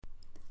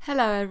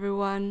Hello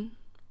everyone.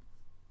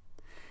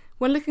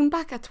 When looking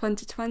back at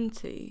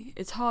 2020,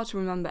 it's hard to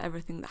remember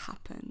everything that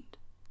happened.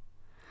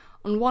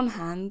 On one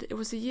hand, it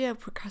was a year of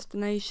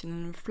procrastination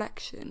and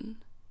reflection.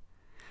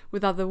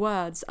 With other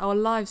words, our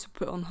lives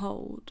were put on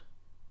hold.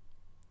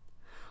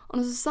 On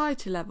a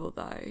society level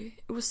though,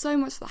 it was so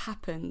much that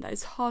happened that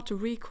it's hard to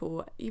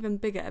recall even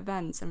bigger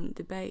events and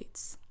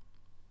debates.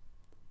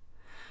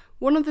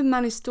 One of the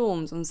many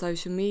storms on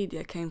social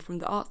media came from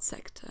the arts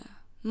sector,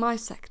 my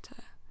sector,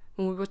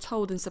 when we were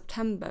told in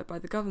September by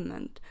the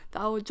government that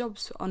our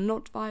jobs are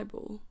not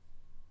viable.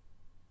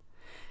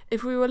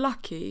 If we were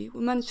lucky,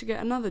 we managed to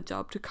get another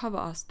job to cover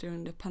us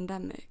during the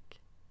pandemic.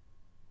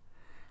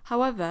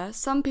 However,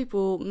 some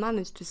people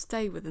managed to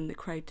stay within the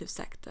creative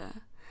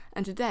sector,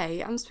 and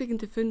today I'm speaking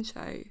to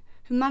Funso,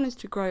 who managed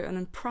to grow an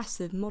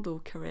impressive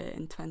model career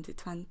in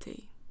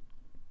 2020.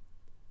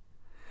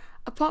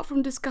 Apart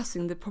from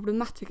discussing the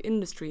problematic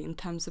industry in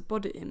terms of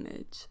body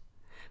image,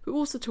 we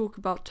also talk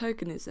about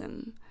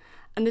tokenism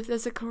and if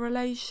there's a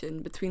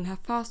correlation between her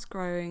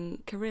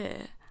fast-growing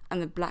career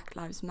and the Black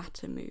Lives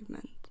Matter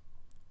movement.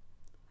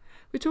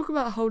 We talk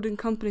about holding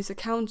companies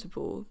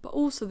accountable, but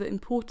also the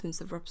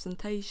importance of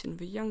representation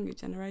for younger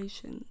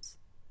generations.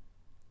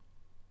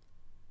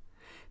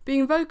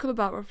 Being vocal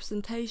about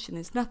representation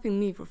is nothing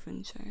new for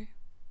Funso.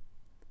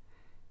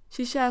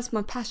 She shares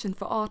my passion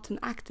for art and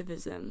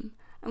activism,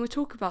 and we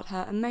talk about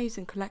her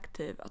amazing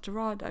collective at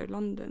Dorado,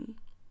 London,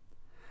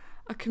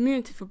 a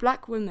community for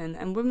black women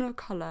and women of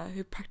colour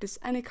who practice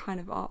any kind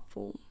of art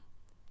form.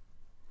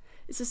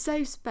 It's a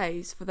safe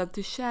space for them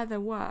to share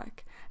their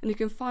work, and you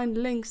can find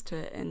links to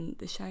it in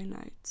the show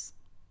notes.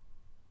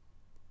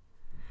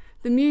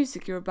 The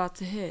music you're about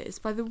to hear is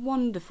by the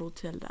wonderful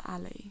Tilda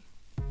Ali.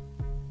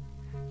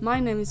 My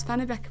name is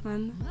Fanny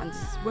Beckman, and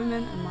this is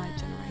Women in My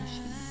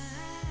Generation.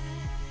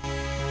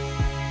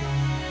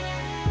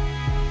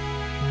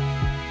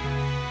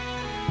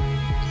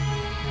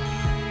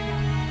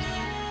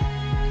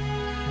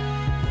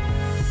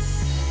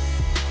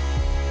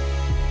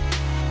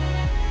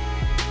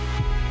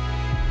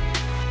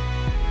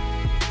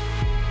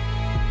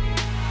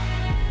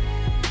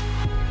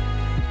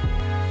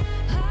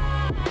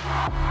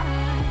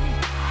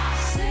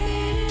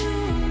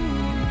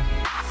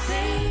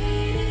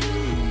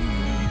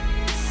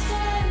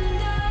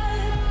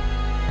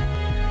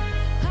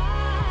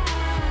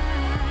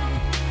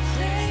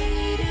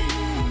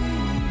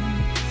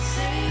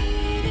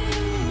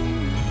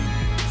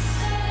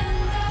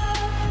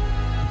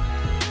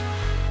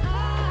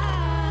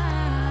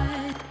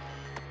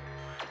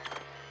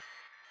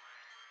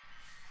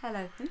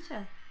 Hello,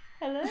 Funso.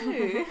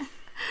 Hello.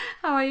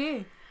 How are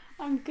you?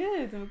 I'm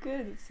good.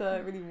 It's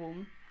really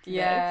warm today,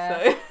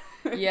 Yeah.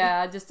 so.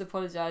 Yeah, I just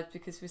apologise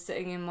because we're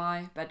sitting in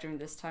my bedroom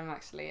this time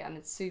actually, and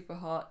it's super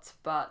hot,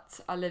 but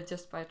I live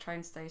just by a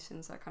train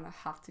station, so I kind of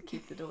have to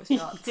keep the door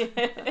shut.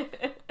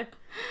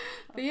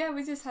 But yeah,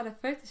 we just had a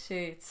photo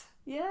shoot.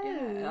 Yes.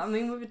 Yeah, I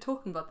mean, we've been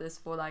talking about this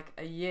for like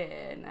a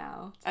year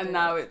now. And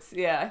now it's,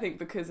 I think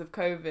because of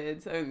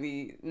COVID,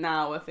 only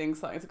now are things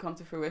starting to come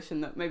to fruition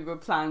that maybe were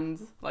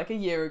planned like a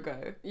year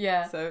ago.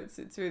 Yeah. So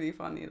it's really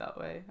funny that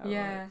way. How it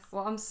works.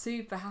 Well, I'm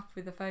super happy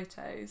with the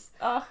photos.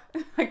 Oh,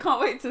 I can't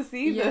wait to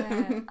see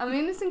them. I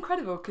mean, it's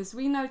incredible because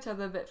we know each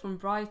other a bit from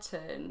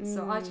Brighton.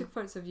 So I took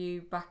photos of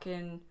you back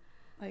in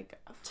like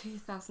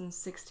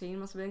 2016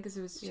 must have been, because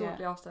it was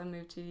shortly after I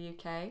moved to the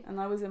UK.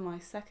 And I was in my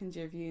second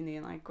year of uni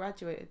and I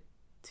graduated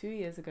 2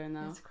 years ago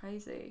now. That's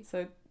crazy.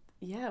 So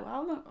yeah,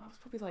 well, I was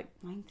probably like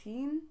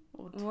 19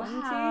 or 20.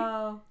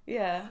 Wow.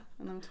 Yeah,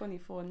 and I'm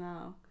 24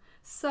 now.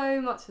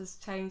 So much has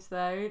changed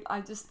though. I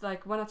just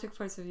like when I took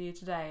photos of you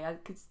today, I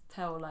could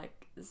tell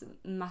like there's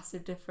a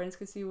massive difference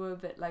because you were a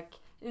bit like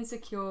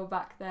insecure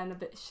back then, a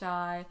bit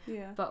shy.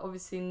 Yeah. But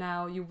obviously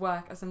now you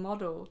work as a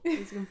model.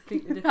 It's a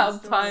completely different How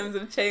story. times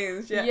have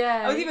changed. Yeah.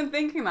 Yeah. I was even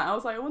thinking that. I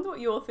was like, I wonder what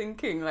you're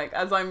thinking, like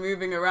as I'm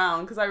moving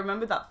around, because I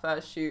remember that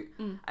first shoot.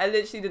 I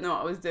literally didn't know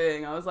what I was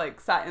doing. I was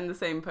like sat in the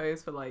same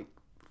pose for like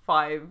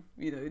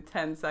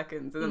 10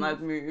 seconds, and then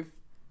I'd move.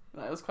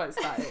 Like, it was quite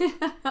static.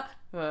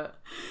 But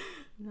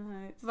no,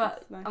 it's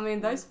nice. I mean,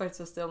 those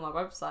photos are still on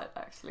my website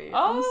actually.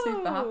 Oh. I'm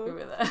super happy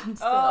with them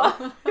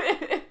still.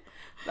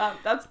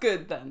 That's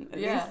good then. At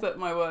Yeah. least at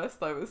my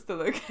worst I was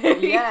still okay.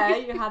 Yeah,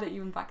 you had it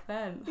even back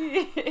then.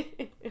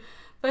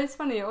 But it's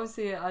funny,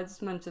 obviously I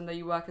just mentioned that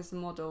you work as a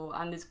model,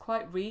 and it's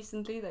quite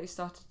recently that you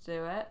started to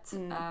do it.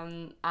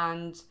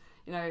 And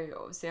you know,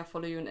 obviously I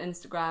follow you on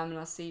Instagram and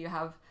I see you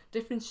have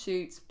different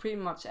shoots pretty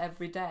much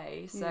every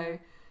day. So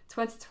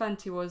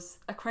 2020 was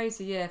a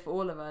crazy year for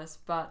all of us,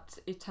 but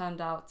it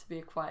turned out to be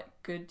a quite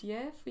good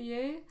year for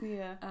you.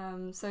 Yeah.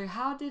 So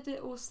how did it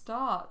all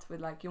start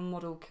with like your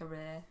model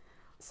career?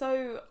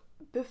 So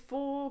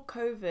before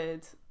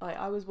COVID,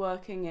 I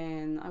worked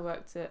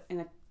in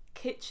a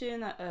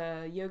kitchen at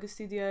a yoga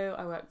studio.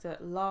 I worked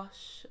at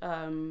Lush,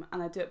 and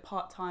I do it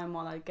part-time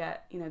while I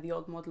get, the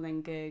odd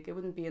modelling gig. It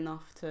wouldn't be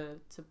enough to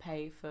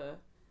pay for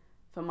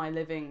my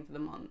living for the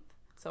month.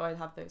 So I'd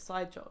have those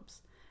side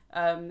jobs.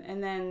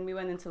 And then we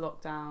went into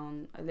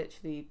lockdown. I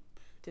literally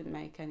didn't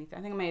make anything.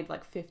 I think I made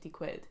like 50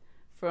 quid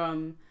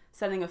from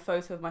sending a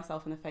photo of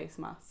myself in a face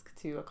mask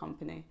to a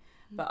company.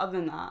 But other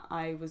than that,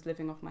 I was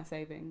living off my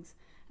savings.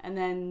 And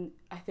then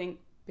I think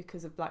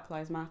because of Black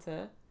Lives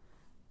Matter,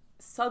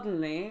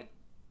 suddenly,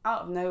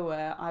 out of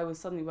nowhere, I was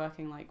suddenly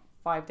working like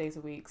 5 days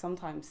a week,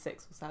 sometimes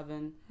 6 or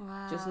 7,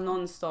 just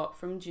non-stop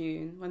from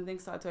June. When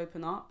things started to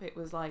open up, it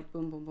was like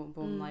boom, boom, boom,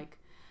 boom. Like,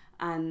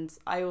 and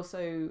I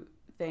also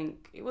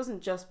think it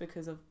wasn't just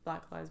because of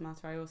Black Lives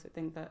Matter. I also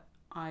think that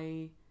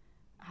I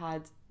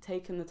had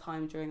taken the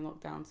time during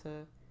lockdown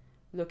to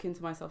look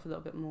into myself a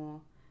little bit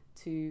more,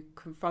 to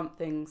confront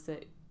things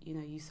that, you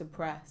know, you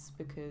suppress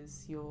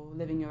because you're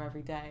living your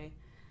everyday.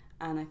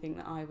 And I think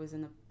that I was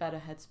in a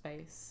better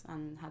headspace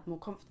and had more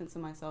confidence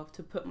in myself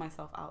to put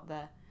myself out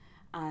there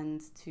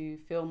and to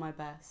feel my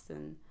best.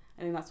 And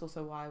I think that's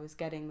also why I was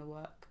getting the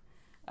work.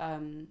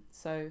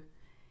 So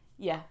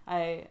yeah,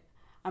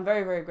 I'm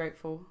very, very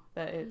grateful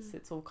that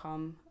it's all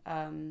come.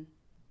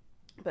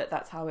 But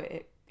that's how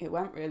it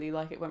went, really.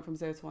 Like, it went from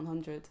 0 to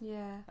 100.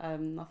 Yeah.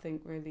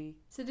 Nothing really.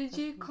 So did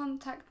you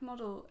contact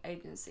model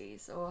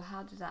agencies, or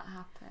how did that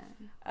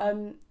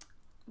happen?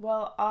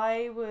 Well,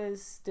 I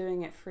was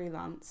doing it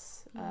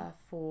freelance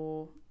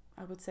for,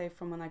 I would say,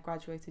 from when I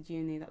graduated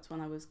uni. That's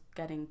when I was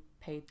getting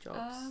paid jobs.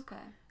 Oh,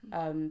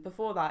 okay.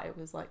 Before that, it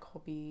was like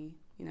hobby.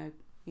 You know,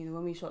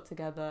 when we shot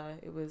together,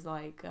 it was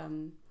like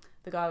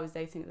the guy I was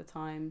dating at the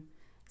time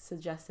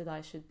suggested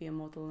I should be a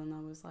model, and I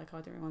was like, oh,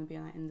 I don't really want to be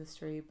in that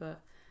industry.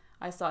 But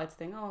I started to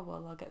think, oh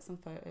well, I'll get some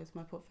photos,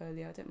 my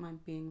portfolio. I don't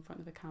mind being in front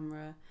of a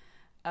camera.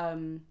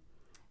 And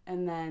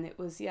then it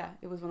was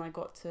when I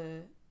got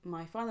to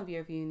my final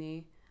year of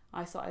uni,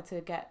 I started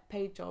to get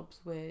paid jobs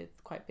with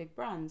quite big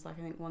brands. Like,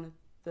 I think one of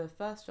the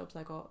first jobs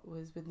I got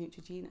was with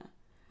Neutrogena.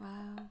 Wow.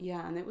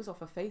 Yeah, and it was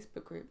off a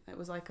Facebook group. It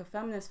was like a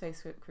feminist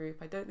Facebook group.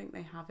 I don't think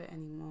they have it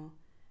anymore.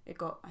 I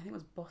think it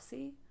was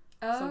Bossy.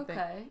 Oh, something.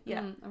 okay.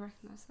 Yeah. I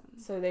recognise them.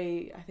 So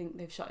I think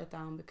they've shut it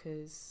down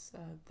because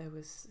there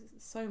was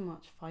so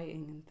much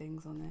fighting and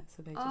things on it.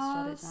 So they just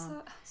shut it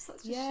down.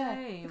 Such a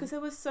shame. Because there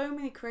was so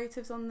many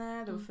creatives on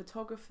there. There were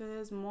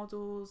photographers,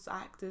 models,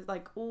 actors,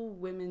 like all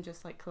women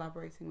just like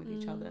collaborating with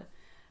each other,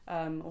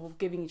 or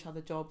giving each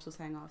other jobs, or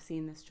saying, "Oh, I've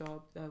seen this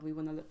job. We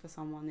want to look for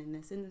someone in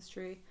this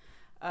industry."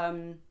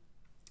 But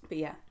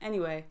yeah.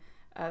 Anyway,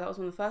 that was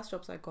one of the first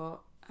jobs I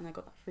got. And I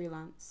got that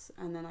freelance,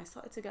 and then I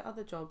started to get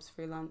other jobs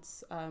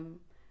freelance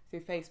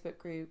through Facebook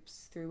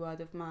groups, through word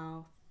of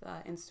mouth,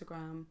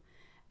 Instagram.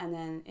 And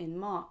then in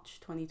March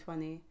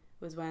 2020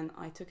 was when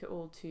I took it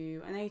all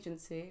to an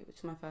agency, which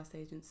is my first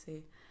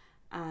agency,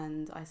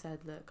 and I said,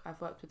 look, I've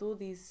worked with all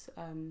these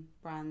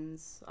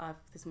brands,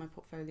 this is my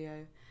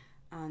portfolio,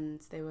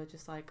 and they were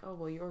just like, oh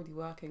well, you're already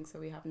working, so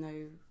we have no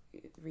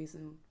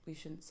reason we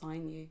shouldn't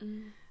sign you.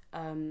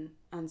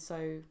 And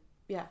so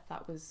yeah,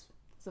 that was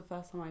the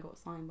first time I got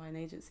signed by an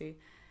agency.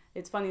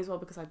 It's funny as well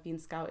because I'd been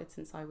scouted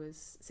since I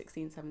was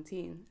 16,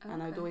 17,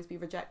 and I'd always be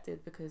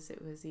rejected because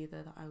it was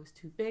either that I was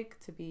too big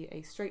to be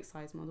a straight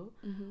size model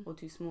or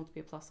too small to be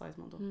a plus size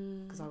model,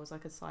 because I was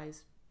like a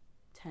size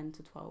 10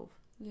 to 12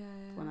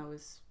 when I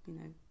was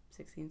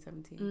 16,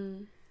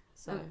 17.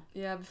 So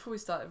before we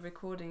started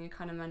recording, you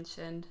kind of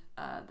mentioned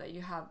that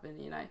you have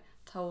been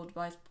told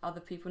by other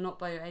people, not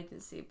by your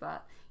agency,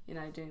 but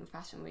doing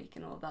Fashion Week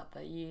and all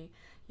that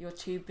you're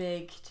too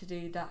big to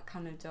do that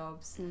kind of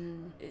jobs.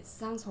 It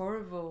sounds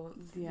horrible.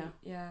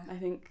 Yeah. I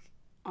think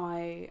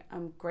I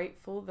am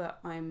grateful that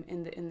I'm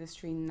in the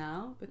industry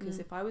now, because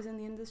if I was in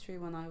the industry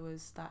when I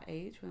was that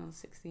age, when I was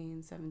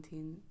 16,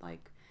 17,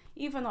 like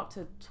even up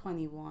to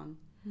 21,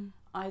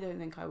 I don't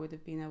think I would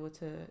have been able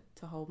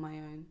to hold my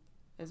own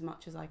as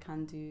much as I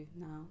can do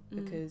now,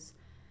 because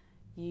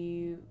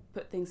you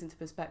put things into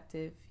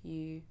perspective,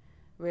 you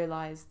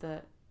realise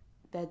that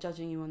they're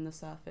judging you on the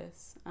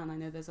surface, and I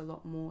know there's a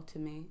lot more to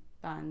me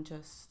than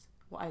just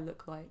what I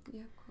look like.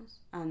 Yeah, of course.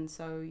 And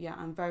so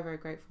I'm very, very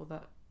grateful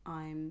that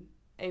I'm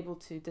able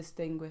to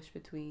distinguish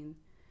between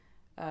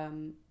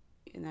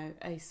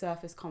a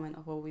surface comment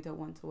of, oh, we don't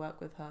want to work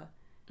with her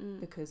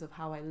because of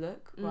how I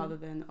look, rather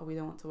than, oh, we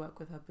don't want to work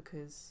with her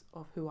because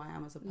of who I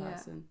am as a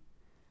person.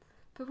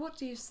 But what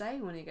do you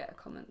say when you get a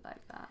comment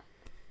like that?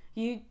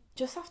 You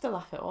just have to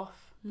laugh it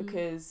off,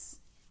 because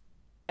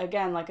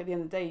again, like at the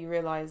end of the day, you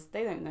realise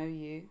they don't know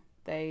you.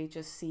 They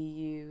just see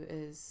you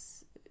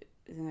as,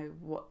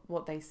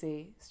 what they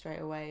see straight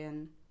away.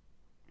 And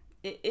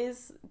it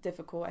is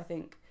difficult, I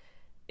think,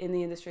 in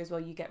the industry as well.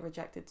 You get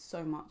rejected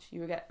so much.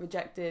 You get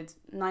rejected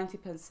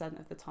 90%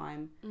 of the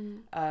time,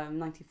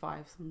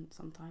 95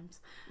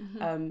 sometimes.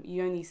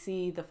 You only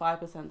see the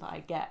 5% that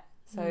I get.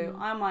 So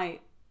I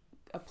might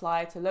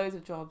apply to loads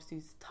of jobs, do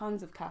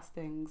tons of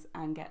castings,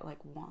 and get like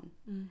one.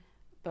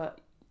 But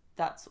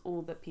that's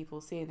all that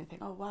people see, and they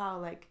think, oh wow,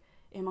 like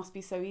it must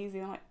be so easy.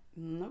 And I'm like,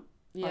 nope.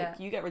 Like,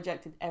 you get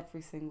rejected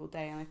every single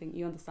day, and I think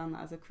you understand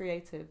that as a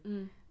creative,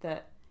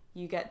 that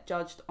you get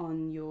judged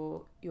on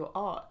your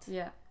art.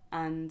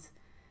 And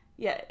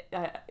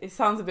it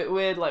sounds a bit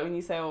weird, like when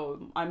you say,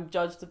 oh, I'm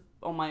judged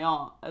on my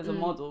art as a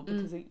model,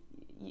 because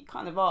you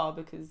kind of are,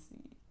 because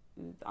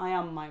I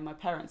am my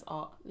parents'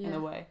 art in a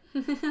way.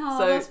 Oh,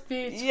 so that's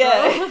beautiful.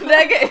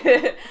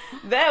 Yeah,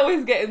 they're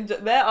always getting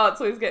their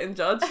art's always getting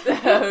judged.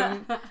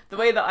 The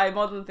way that I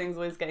model things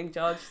always getting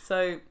judged.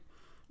 So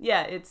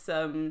yeah, it's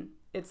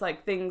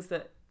like things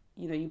that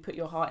you put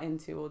your heart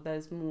into, or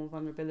there's more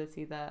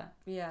vulnerability there.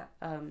 Yeah.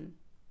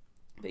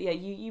 But yeah,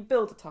 you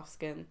build a tough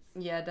skin.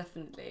 Yeah,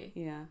 definitely.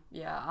 Yeah.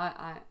 Yeah,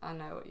 I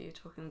know what you're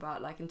talking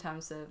about. Like in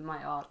terms of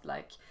my art,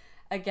 like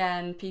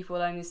again, people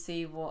only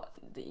see what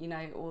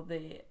all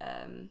the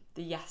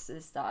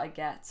yeses that I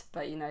get,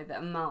 but the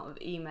amount of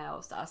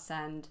emails that I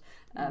send,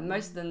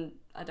 most of them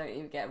I don't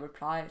even get a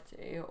reply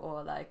to,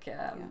 or like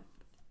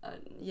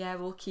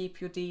we'll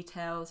keep your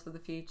details for the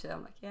future.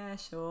 I'm like, yeah,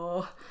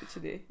 sure.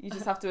 Literally, you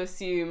just have to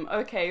assume,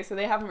 okay, so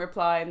they haven't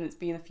replied and it's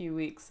been a few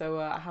weeks, so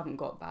I haven't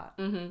got that.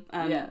 Mm-hmm.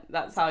 And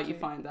that's how you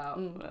find out.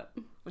 But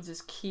we'll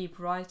just keep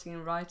writing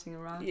and writing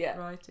around. Yeah,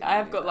 writing. I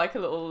have got like a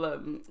little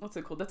what's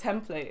it called, a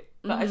template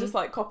that I just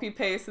like copy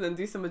paste and then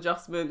do some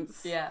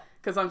adjustments. Yeah,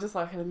 because I'm just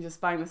like, let me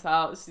just bang this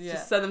out.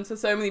 Just send them to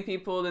so many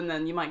people, and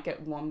then you might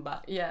get one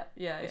back. Yeah,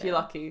 if you're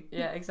lucky.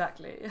 Yeah,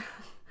 exactly.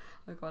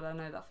 Oh god, I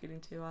know that feeling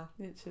too well.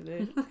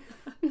 Literally.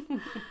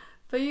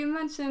 But you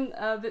mentioned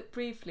a bit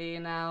briefly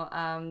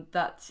now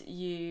that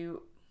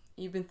you've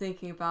been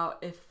thinking about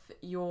if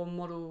your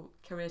model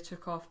career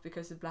took off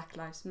because of Black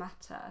Lives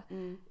Matter.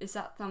 Is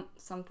that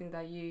something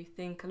that you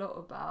think a lot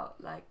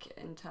about, like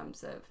in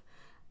terms of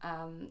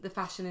the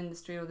fashion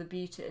industry or the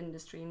beauty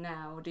industry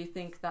now? Or do you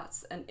think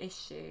that's an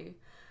issue?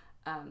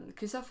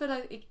 Because I feel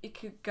like it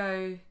could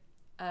go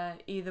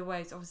either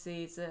ways.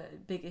 Obviously, it's a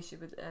big issue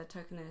with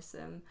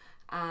tokenism,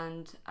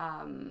 and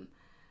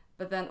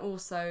but then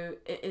also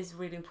it is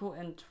really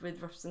important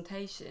with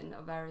representation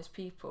of various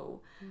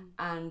people.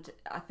 And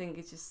I think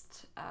it's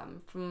just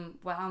from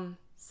where I'm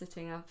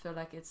sitting, I feel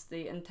like it's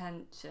the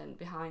intention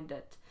behind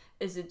it.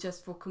 Is it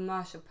just for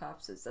commercial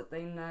purposes, that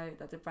they know,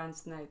 that the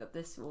brands know that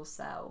this will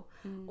sell,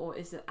 or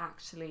is it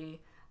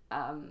actually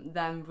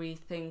them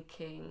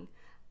rethinking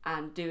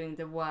and doing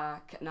the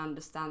work and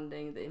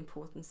understanding the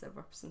importance of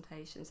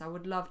representation? So I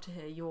would love to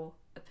hear your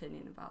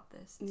opinion about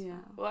this.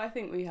 Well, I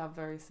think we have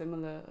very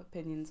similar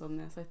opinions on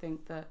this. I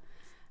think that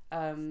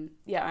I'm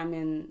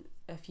in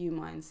a few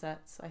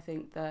mindsets. I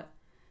think that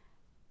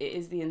it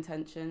is the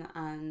intention,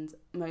 and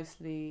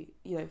mostly,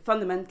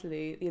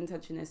 fundamentally the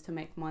intention is to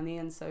make money.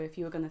 And so if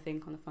you were going to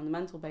think on a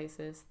fundamental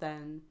basis,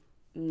 then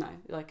no,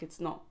 like it's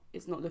not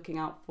looking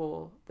out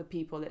for the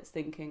people. It's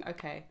thinking,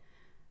 okay,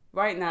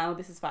 right now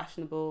this is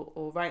fashionable,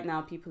 or right now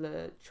people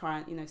are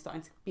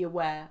starting to be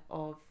aware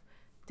of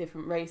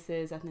different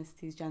races,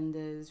 ethnicities,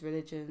 genders,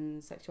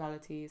 religions,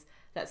 sexualities.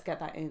 Let's get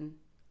that in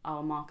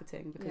our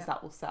marketing, because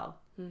that will sell.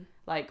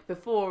 Like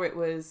before it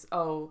was,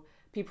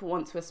 people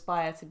want to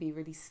aspire to be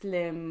really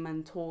slim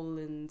and tall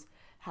and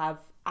have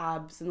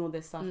abs and all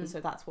this stuff, and so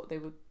that's what they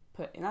would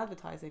put in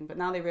advertising. But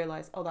now they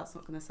realise, that's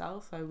not going to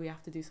sell, so we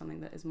have to do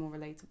something that is more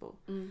relatable.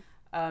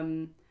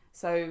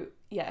 So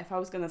yeah, if I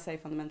was going to say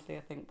fundamentally,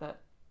 I think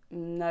that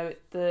no,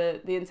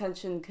 the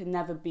intention can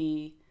never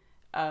be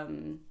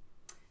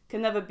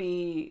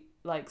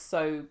like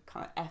so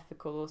kind of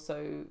ethical, or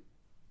so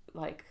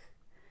like,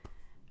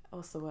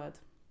 what's the word?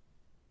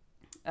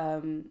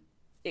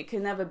 It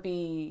can never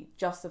be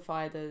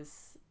justified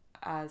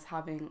as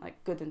having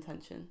like good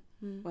intention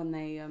when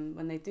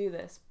they do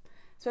this,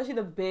 especially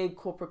the big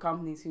corporate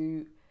companies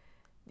who,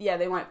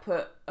 they might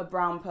put a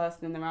brown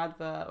person in their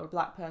advert or a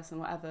black person,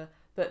 whatever,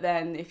 but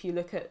then if you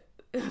look at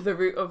the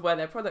root of where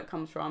their product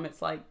comes from,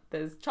 it's like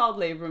there's child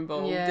labour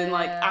involved in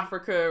like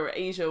Africa or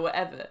Asia or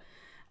whatever.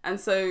 And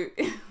so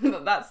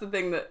that's the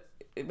thing that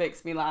it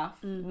makes me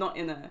laugh, not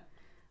in a,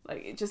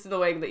 like, just in the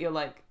way that you're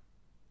like,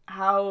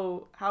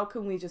 how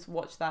can we just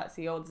watch that,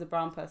 see, there's a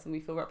brown person,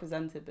 we feel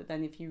represented, but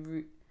then if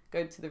you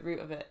go to the root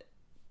of it,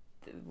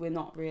 we're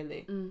not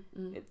really.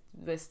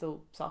 We're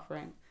still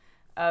suffering.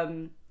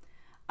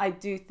 I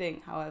do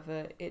think,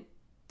 however, it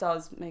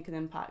does make an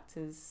impact,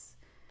 as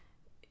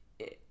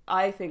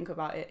I think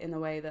about it in a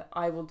way that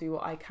I will do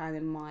what I can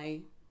in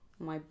my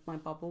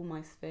bubble,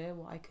 my sphere,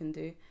 what I can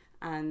do.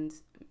 And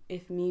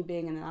if me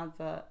being in an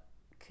advert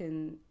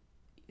can,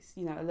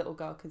 a little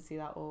girl can see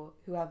that, or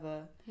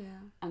whoever,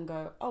 and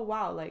go, oh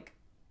wow, like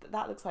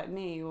that looks like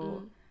me,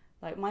 or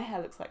like my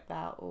hair looks like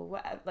that, or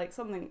whatever, like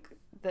something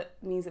that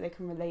means that they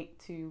can relate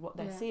to what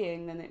they're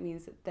seeing, then it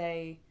means that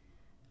they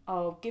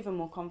are given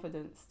more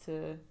confidence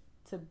to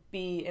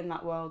be in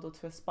that world, or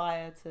to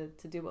aspire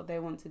to do what they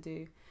want to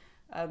do.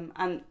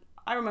 And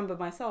I remember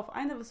myself,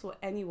 I never saw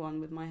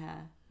anyone with my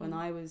hair when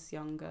I was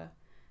younger.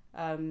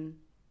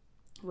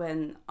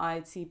 When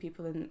I'd see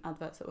people in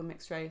adverts that were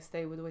mixed race,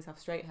 they would always have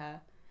straight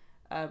hair,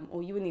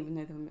 or you wouldn't even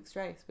know they were mixed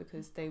race,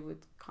 because they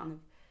would kind of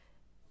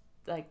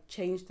like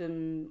change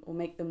them or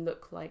make them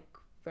look like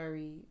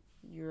very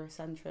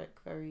Eurocentric,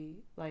 very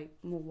like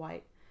more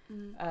white.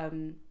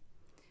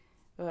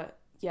 But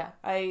yeah,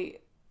 I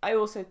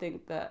also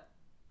think that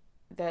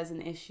there's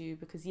an issue,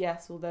 because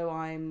yes, although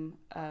I'm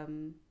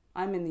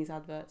in these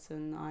adverts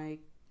and I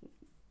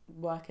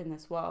work in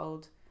this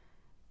world,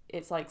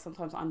 it's like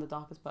sometimes I'm the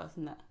darkest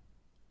person there.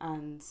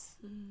 and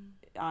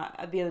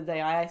at the end of the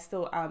day, I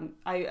still am.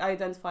 I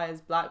identify as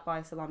black,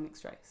 bisexual, and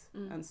mixed race,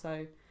 and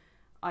so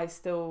I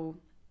still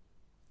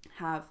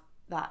have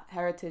that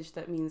heritage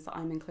that means that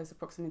I'm in closer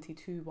proximity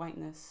to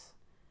whiteness,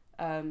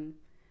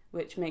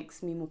 which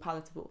makes me more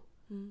palatable.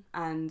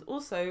 And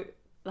also,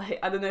 like,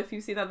 I don't know if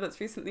you've seen adverts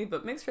recently,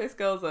 but mixed race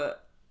girls are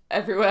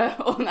everywhere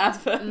on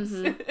adverts.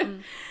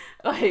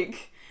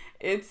 Like,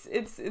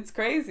 it's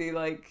crazy,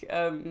 like,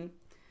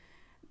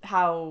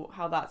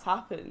 how that's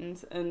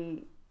happened.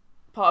 And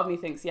part of me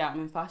thinks, yeah, I'm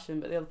in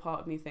fashion, but the other part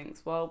of me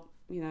thinks, well,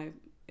 you know,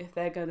 if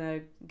they're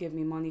gonna give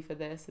me money for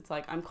this, it's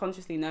like I'm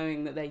consciously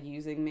knowing that they're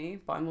using me,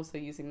 but I'm also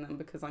using them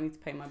because I need to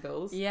pay my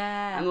bills.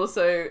 Yeah. And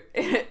also,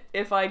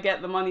 if I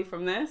get the money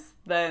from this,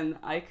 then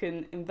I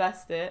can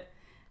invest it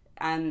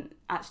and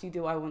actually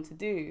do what I want to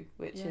do,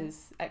 which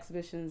is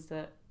exhibitions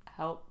that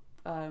help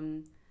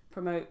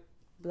promote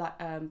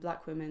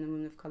black women and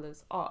women of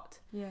colour's art.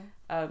 Yeah.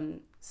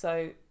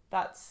 So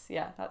that's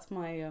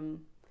my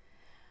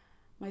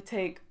my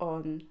take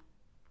on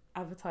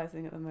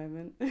advertising at the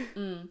moment.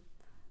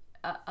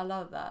 I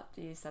love that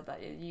you said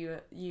that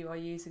you are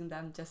using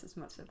them just as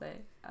much as they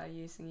are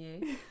using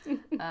you.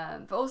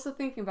 But also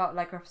thinking about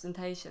like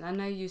representation. I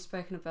know you've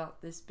spoken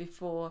about this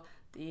before.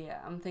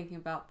 I'm thinking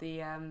about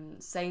the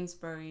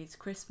Sainsbury's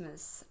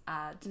Christmas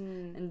ad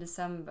in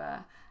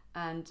December,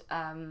 and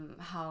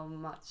how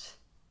much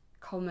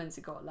comments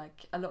it got,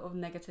 like a lot of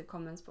negative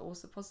comments, but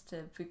also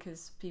positive,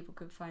 because people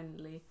could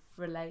finally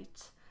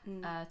relate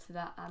to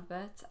that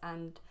advert.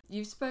 And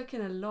you've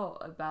spoken a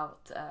lot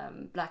about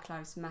Black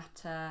Lives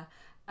Matter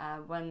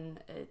when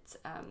it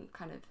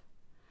kind of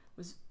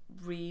was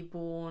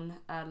reborn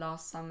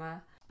last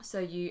summer. So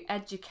you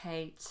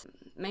educate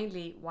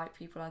mainly white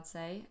people, I'd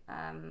say,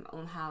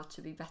 on how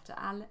to be better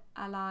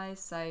allies.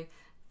 So,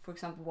 for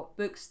example, what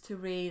books to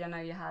read. I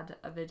know you had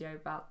a video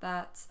about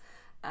that.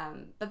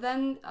 But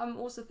then I'm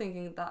also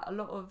thinking that a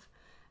lot of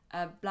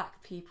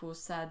black people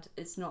said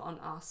it's not on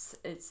us,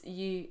 it's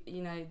you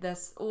know,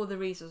 there's all the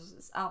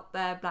resources out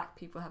there, black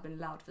people have been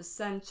allowed for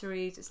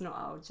centuries, it's not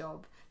our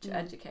job to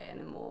educate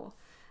anymore.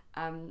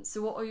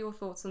 So what are your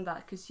thoughts on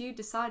that? Because you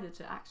decided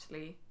to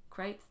actually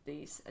create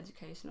these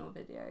educational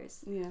videos.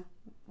 Yeah.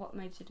 What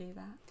made you do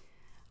that?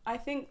 I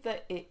think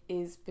that it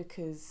is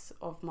because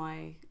of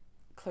my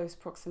close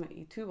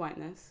proximity to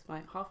whiteness.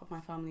 Like, half of my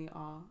family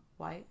are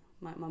white.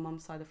 My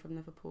mum's side are from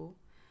Liverpool.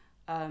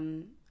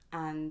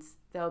 And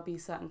there'll be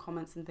certain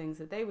comments and things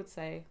that they would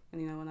say,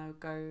 and, you know, when I would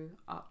go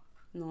up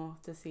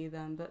north to see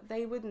them, but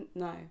they wouldn't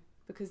know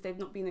because they've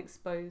not been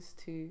exposed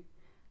to,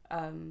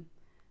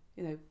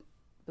 you know,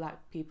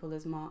 black people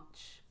as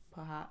much,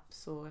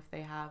 perhaps, or if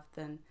they have,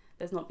 then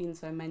there's not been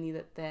so many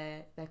that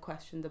they're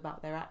questioned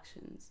about their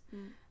actions.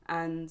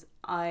 And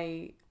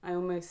I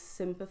almost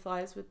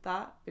sympathise with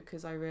that,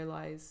 because I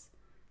realise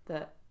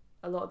that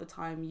a lot of the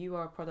time you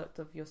are a product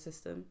of your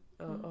system,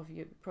 of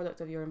your product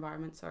of your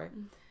environment, sorry.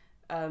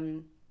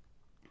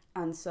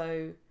 And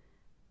so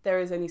there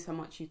is only so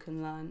much you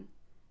can learn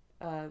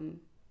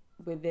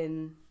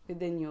within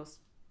your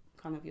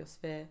kind of your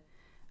sphere.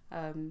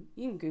 You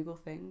can Google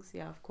things,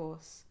 yeah, of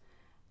course.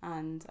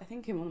 And I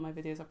think in one of my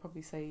videos I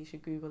probably say you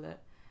should Google it.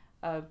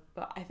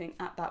 But I think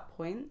at that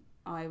point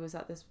I was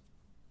at the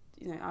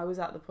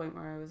point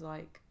where I was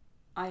like,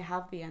 I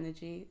have the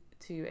energy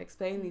to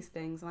explain these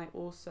things, and I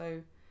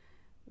also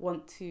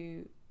want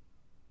to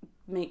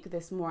make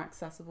this more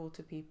accessible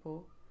to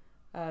people.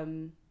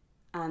 And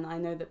I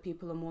know that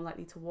people are more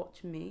likely to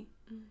watch me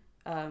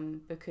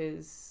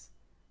because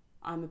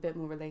I'm a bit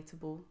more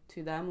relatable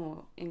to them,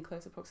 or in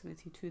closer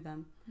proximity to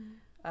them.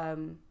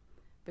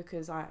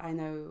 Because I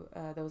know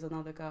there was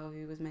another girl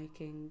who was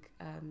making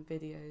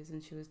videos,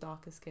 and she was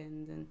darker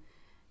skinned, and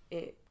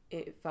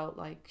it felt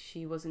like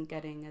she wasn't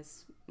getting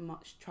as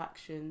much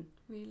traction.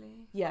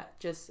 Really? Yeah,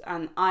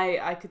 and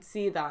I could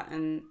see that,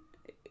 and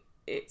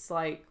it's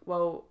like,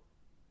 well,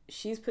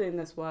 she's putting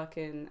this work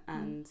in,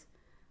 and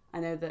I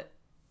know that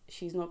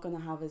she's not going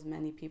to have as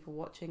many people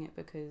watching it,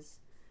 because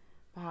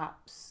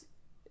perhaps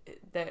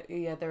there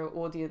are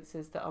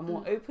audiences that are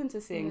more open to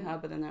seeing her,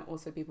 but then there are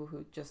also people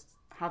who just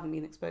haven't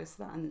been exposed to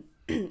that, and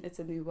it's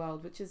a new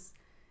world, which is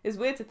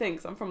weird to think,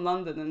 'cause I'm from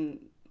London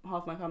and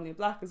half my family are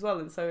black as well,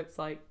 and so it's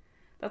like,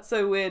 that's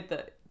so weird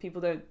that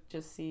people don't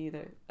just see, you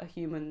know, a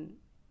human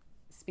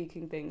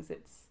speaking things.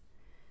 It's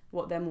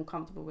what they're more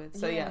comfortable with.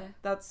 So yeah,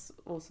 that's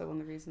also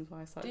one of the reasons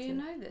why I started. Do you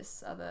know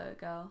this other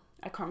girl?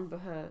 I can't remember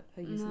her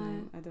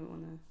username. I don't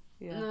want to.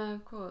 Yeah. No,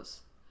 of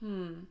course.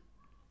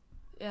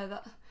 Yeah,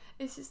 that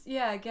it's just,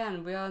 yeah.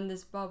 Again, we are in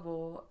this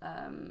bubble,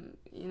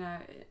 you know,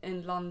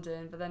 in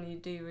London, but then you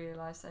do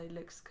realise that it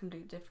looks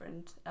completely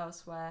different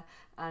elsewhere,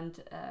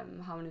 and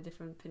how many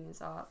different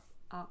opinions are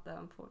out there,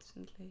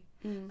 unfortunately.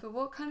 But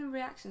what kind of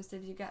reactions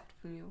did you get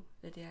from your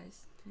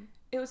videos?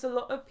 It was a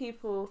lot of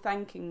people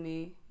thanking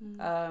me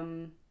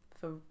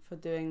for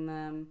doing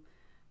them.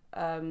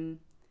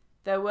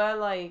 There were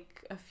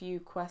like a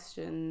few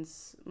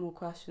more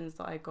questions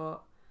that I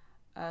got.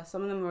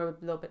 Some of them were a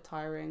little bit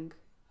tiring,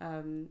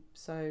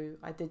 so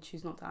I did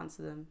choose not to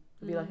answer them.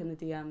 It'd be like in the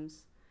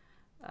DMs.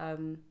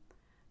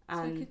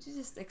 And so could you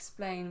just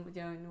explain with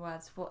your own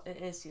words what it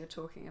is you're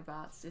talking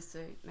about, just to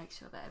make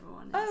sure that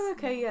everyone is... Oh,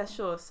 okay, yeah,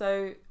 sure.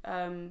 So,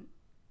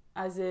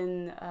 as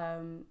in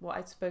what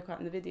I spoke about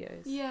in the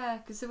videos? Yeah,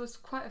 because there was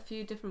quite a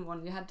few different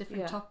ones. You had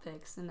different Yeah.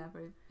 topics in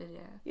every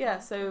video. Yeah,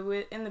 so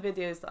in the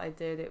videos that I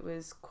did, it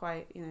was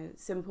quite,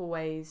 simple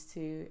ways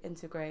to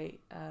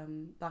integrate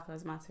Black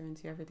Lives Matter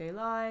into your everyday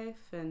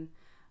life, and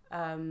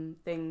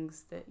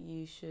things that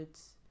you should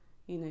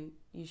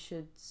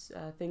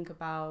think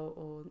about,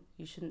 or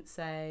you shouldn't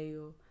say,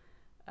 or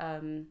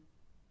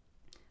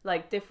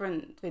like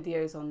different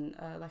videos on,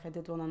 like I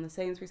did one on the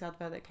Sainsbury's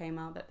advert that came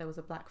out, that there was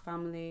a black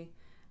family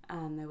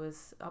and there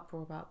was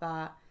uproar about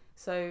that.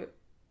 So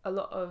a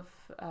lot of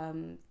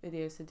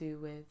videos to do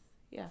with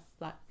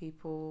black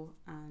people,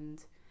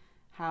 and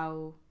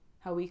how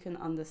we can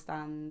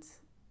understand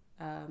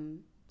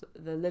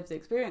the lived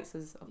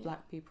experiences of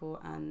black people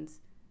and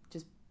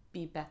just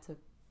be better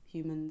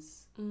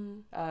humans.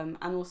 And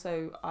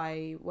also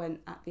I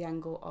went at the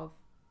angle of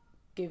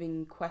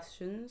giving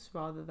questions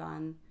rather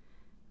than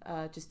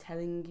just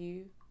telling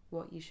you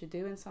what you should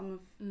do in some of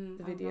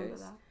the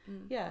videos.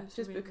 Yeah,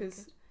 just really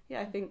because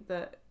I think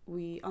that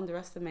we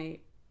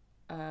underestimate,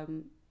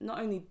 not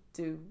only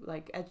do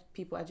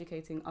people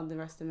educating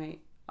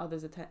underestimate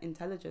others'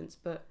 intelligence,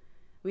 but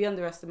we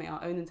underestimate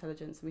our own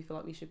intelligence, and we feel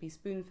like we should be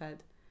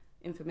spoon-fed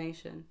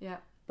information. Yeah.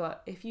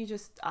 But if you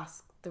just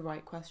ask the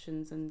right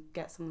questions and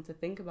get someone to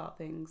think about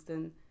things,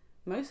 then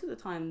most of the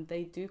time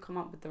they do come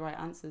up with the right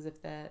answers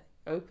if they're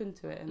open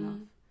to it enough.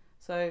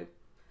 So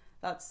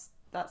that's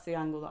the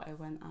angle that I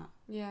went at.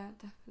 Yeah,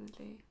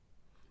 definitely.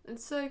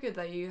 It's so good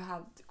that you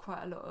had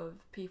quite a lot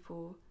of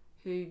people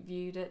who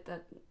viewed it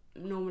that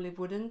normally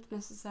wouldn't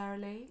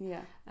necessarily.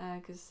 Yeah.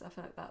 Because I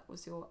feel like that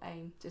was your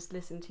aim. Just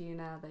listen to you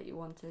now, that you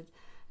wanted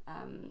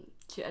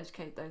to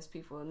educate those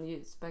people, and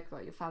you spoke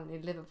about your family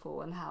in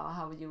Liverpool and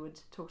how you would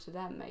talk to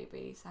them,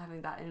 maybe. So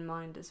having that in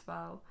mind as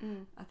well,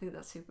 I think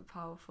that's super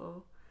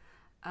powerful.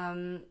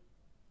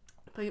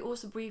 But you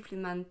also briefly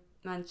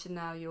mention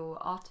now your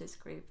artist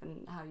group,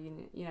 and how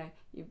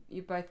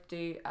you both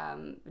do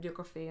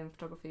videography and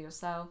photography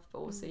yourself, but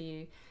also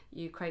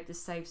you create this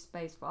safe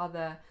space for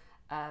other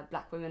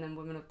black women and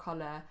women of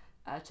colour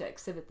to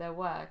exhibit their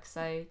work.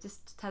 So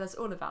just tell us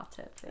all about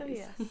it,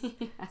 please. Oh, yes.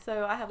 Yeah.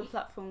 So I have a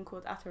platform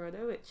called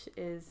Atarodo, which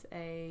is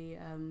a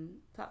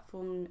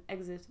platform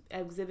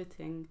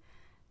exhibiting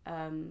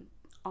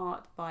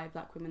art by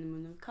black women and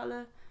women of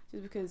colour,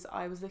 just because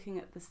I was looking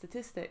at the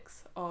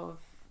statistics of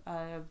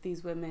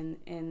these women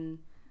in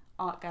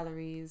art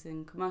galleries,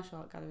 in commercial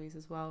art galleries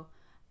as well,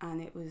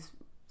 and it was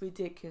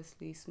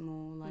ridiculously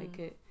small.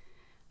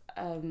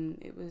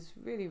 It was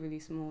really, really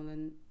small,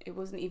 and it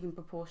wasn't even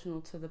proportional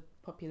to the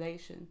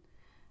population,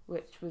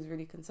 which was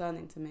really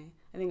concerning to me.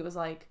 I think it was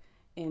like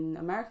in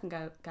American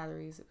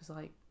galleries, it was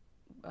like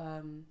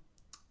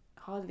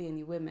hardly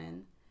any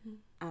women,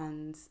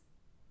 and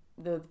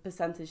the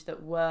percentage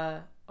that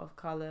were of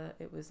colour,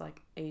 it was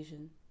like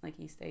Asian, like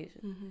East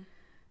Asian.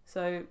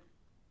 So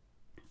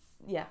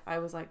yeah, I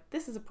was like,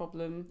 this is a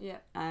problem,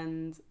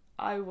 and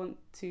I want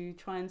to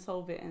try and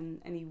solve it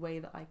in any way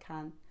that I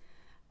can.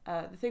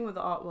 The thing with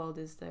the art world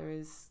is there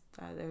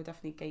are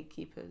definitely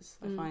gatekeepers.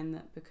 I find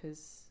that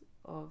because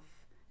of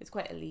it's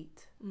quite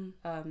elite,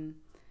 and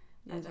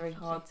it's very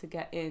hard to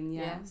get in.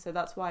 So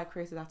that's why I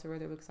created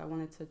Atarodo, because I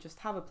wanted to just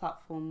have a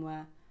platform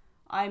where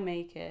I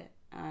make it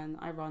and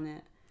I run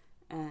it,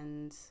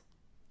 and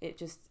it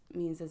just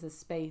means there's a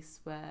space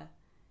where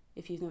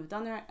if you've never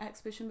done an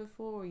exhibition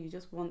before, or you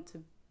just want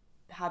to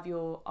have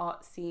your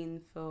art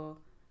seen for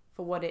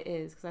what it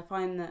is, because I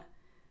find that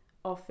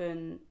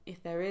often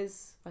if there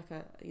is like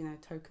a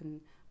token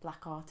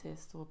black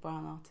artist or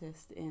brown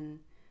artist in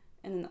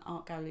an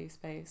art gallery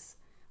space,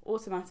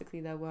 automatically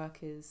their work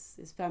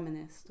is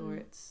feminist, or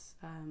it's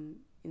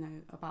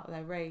about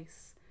their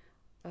race,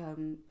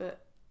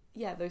 but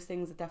yeah, those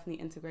things are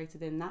definitely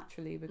integrated in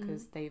naturally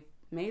because they've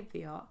made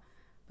the art.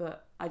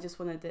 But I just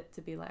wanted it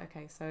to be like,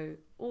 okay, so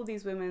all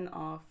these women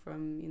are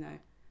from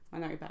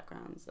minority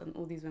backgrounds, and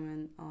all these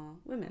women are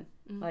women.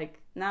 Like,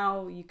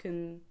 now you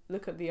can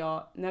look at the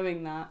art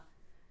knowing that,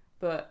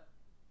 but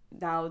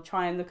now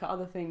try and look at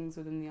other things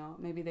within the art.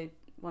 Maybe they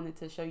wanted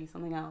to show you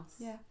something else.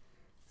 Yeah.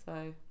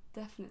 So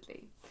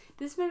definitely.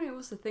 This made me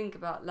also think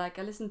about, like,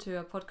 I listened to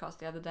a podcast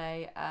the other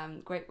day,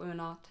 Great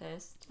Women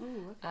Artist,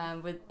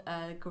 with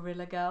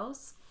Gorilla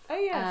Girls. Oh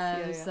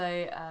yes.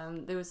 So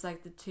there was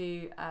like the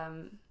two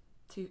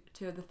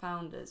of the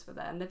founders were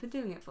there, and they've been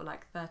doing it for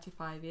like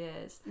 35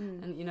 years,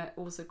 and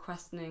also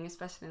questioning,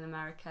 especially in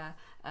America,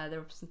 the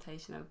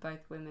representation of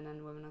both women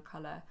and women of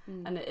colour,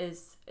 and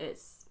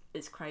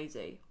it's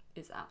crazy.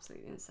 It's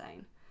absolutely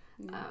insane.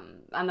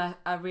 And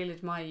I really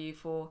admire you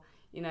for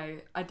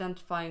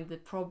identifying the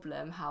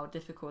problem, how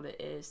difficult it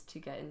is to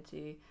get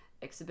into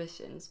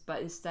exhibitions,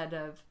 but instead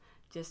of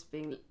just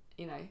being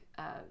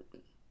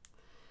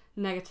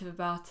negative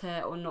about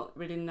it or not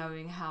really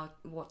knowing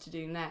what to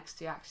do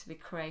next, you actually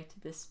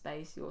created this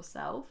space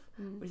yourself,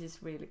 which is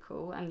really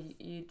cool. And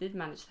you did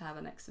manage to have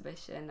an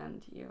exhibition,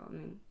 and you're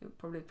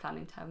probably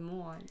planning to have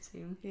more, I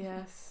assume.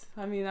 Yes,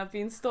 I mean, I've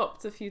been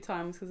stopped a few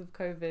times because of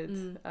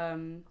COVID.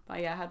 But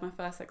yeah, I had my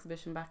first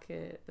exhibition back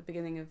at the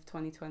beginning of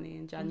 2020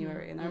 in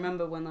January, and I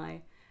remember when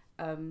I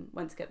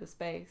went to get the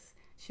space,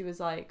 she was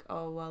like,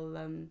 "Oh well,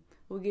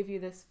 we'll give you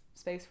this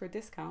space for a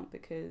discount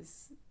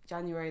because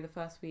January, the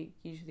first week,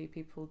 usually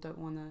people don't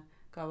want to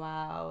go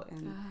out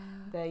and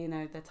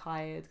they're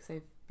tired because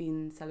they've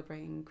been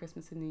celebrating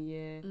Christmas and New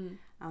Year."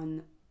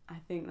 And I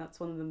think that's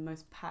one of the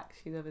most packed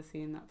she's ever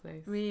seen that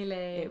place. Really?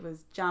 It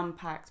was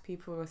jam-packed.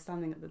 People were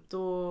standing at the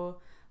door.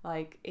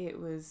 Like, it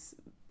was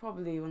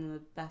probably one of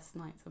the best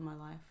nights of my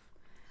life.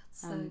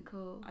 That's so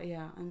cool.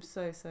 Yeah, I'm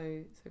so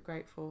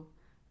grateful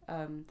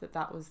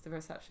that was the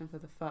reception for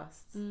the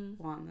first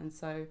one. And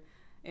so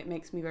it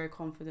makes me very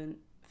confident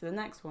for the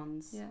next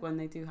ones when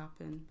they do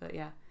happen. But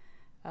yeah.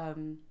 How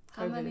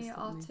many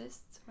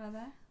artists were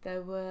there?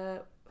 There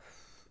were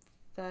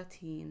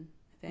 13,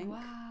 I think.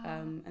 Wow.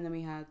 And then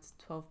we had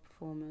 12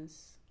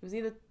 performers. It was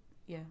either,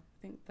 I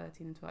think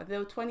 13 and 12. There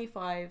were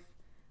 25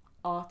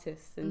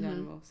 artists in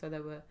general. So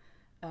there were,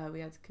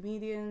 we had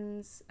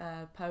comedians,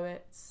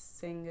 poets,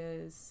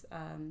 singers,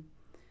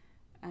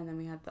 and then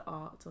we had the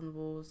art on the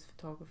walls,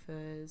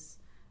 photographers,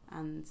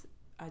 and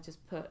I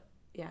just put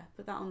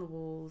that on the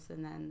walls,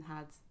 and then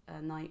had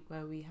a night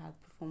where we had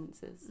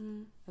performances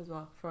as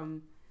well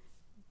from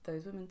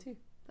those women too.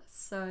 That's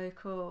so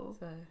cool.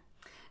 So,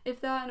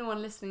 if there are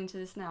anyone listening to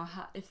this now,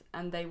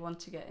 and they want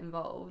to get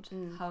involved,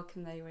 how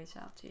can they reach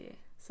out to you?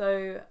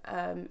 So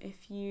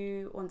if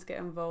you want to get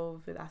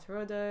involved with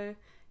Atarodo,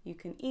 you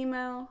can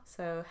email,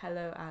 so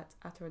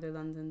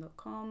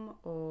hello@atarodolondon.com,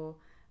 or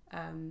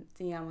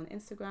DM on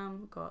Instagram.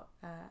 We've got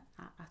at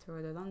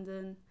Atarodo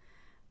London.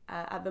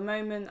 At the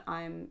moment,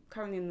 I'm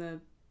currently in the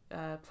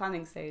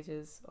planning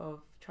stages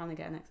of trying to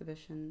get an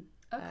exhibition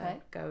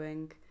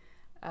going.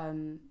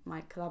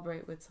 Might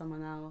collaborate with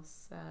someone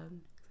else,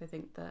 because I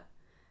think that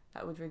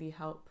would really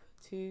help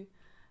too.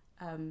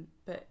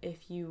 But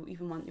if you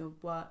even want your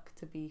work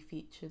to be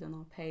featured on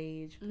our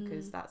page,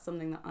 because that's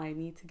something that I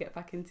need to get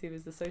back into,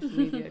 is the social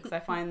media, because I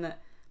find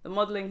that the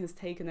modelling has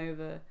taken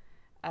over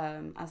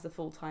as the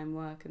full-time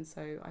work, and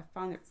so I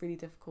found it really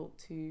difficult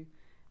to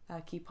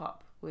keep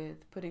up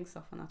with putting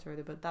stuff on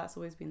Atarodo, but that's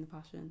always been the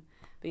passion.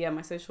 But yeah,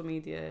 my social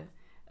media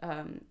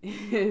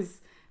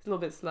is a little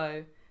bit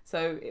slow,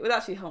 so it would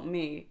actually help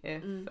me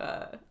if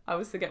I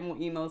was to get more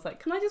emails like,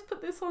 "Can I just put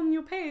this on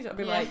your page?" I'd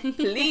be like,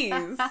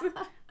 "Please,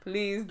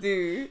 please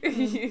do."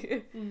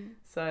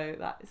 So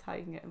that is how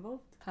you can get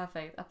involved.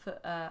 Perfect. I'll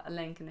put a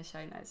link in the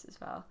show notes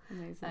as well.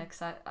 Amazing.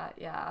 Because I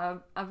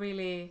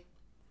really,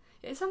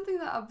 it's something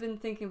that I've been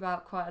thinking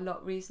about quite a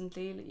lot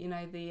recently. You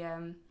know,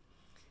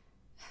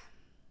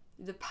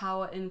 the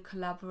power in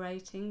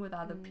collaborating with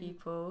other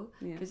people,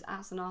 because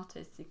as an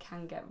artist you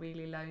can get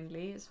really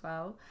lonely as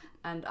well,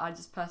 and I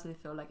just personally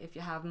feel like if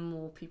you have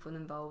more people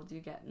involved,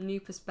 you get new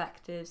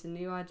perspectives and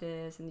new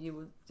ideas, and you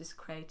will just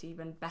create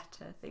even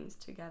better things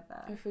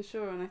together. Oh, for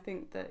sure. And I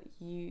think that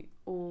you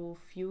all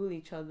fuel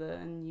each other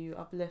and you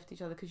uplift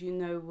each other because you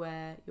know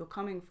where you're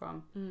coming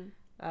from.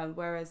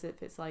 Whereas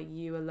if it's like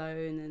you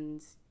alone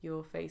and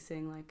you're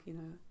facing like, you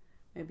know,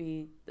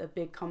 maybe a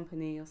big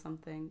company or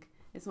something,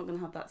 it's not going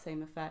to have that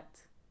same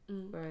effect.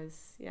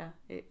 Whereas,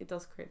 it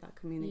does create that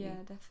community.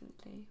 Yeah,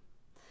 definitely.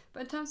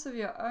 But in terms of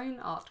your own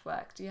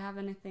artwork, do you have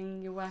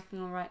anything you're working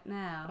on right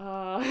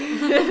now?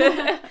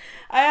 I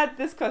had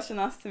this question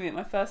asked to me at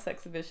my first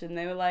exhibition.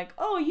 They were like,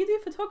 "Oh, you do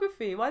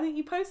photography. Why don't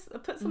you put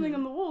something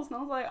on the walls?" And I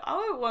was like, I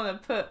don't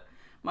want to put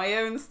my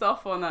own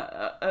stuff on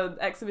an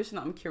exhibition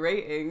that I'm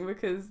curating,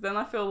 because then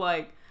I feel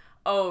like,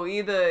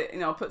 either, you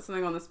know, I'll put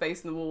something on the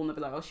space in the wall and they'll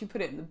be like, "Oh, she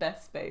put it in the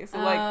best space."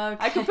 Or like,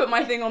 I could put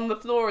my thing on the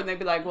floor and they'd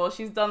be like, "Well,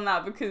 she's done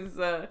that because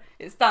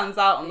it stands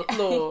out on the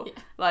floor."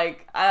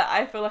 Like,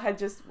 I feel like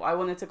I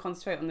wanted to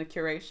concentrate on the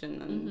curation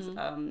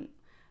and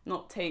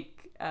not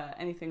take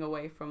anything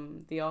away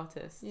from the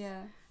artist.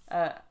 Yeah.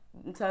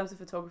 In terms of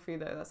photography,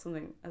 though, that's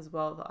something as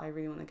well that I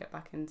really want to get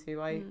back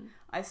into. I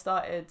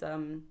started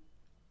a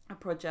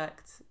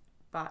project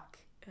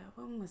back,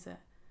 when was it?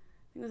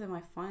 I think it was in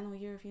my final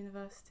year of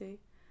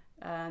university.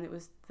 And it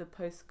was the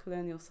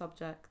post-colonial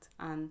subject,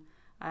 and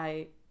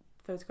I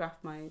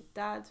photographed my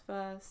dad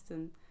first,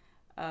 and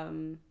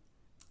then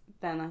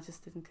I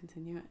just didn't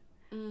continue it.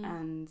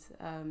 And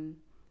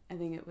I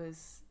think it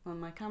was when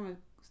my camera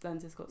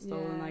lenses got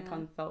stolen, I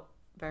kind of felt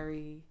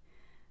very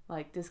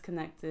like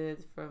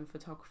disconnected from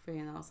photography,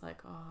 and I was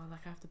like, I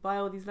have to buy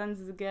all these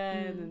lenses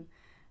again,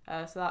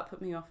 and so that put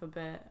me off a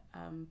bit.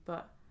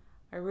 But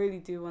I really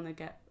do want to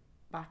get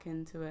back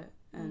into it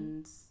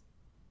and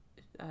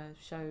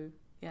show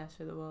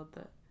the world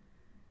that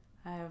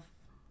I have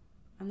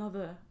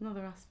another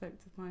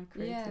aspect of my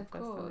creative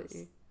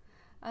personality.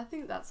 I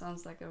think that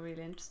sounds like a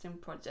really interesting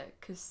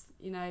project, because,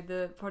 you know,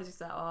 the projects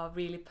that are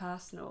really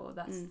personal,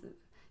 that's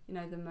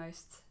the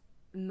most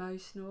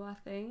emotional, I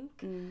think.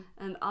 Mm.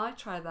 And I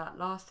tried that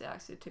last year.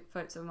 Actually, took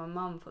photos of my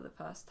mum for the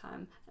first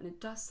time, and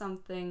it does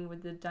something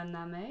with the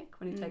dynamic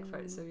when you take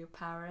photos of your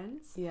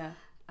parents. Yeah.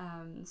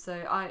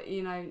 So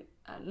I,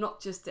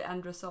 not just the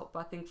end result, but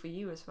I think for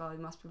you as well, it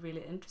must be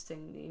really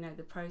interesting,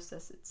 the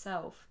process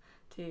itself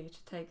to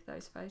take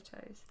those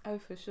photos. Oh,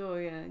 for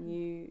sure, yeah. And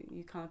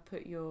you kind of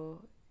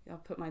I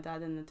put my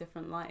dad in a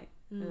different light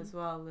as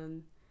well,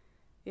 and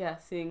yeah,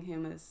 seeing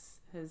him as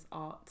his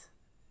art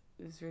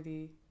is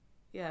really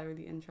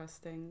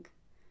interesting.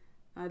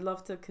 I'd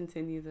love to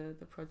continue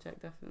the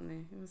project,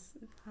 definitely. It was,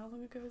 how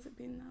long ago has it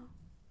been now?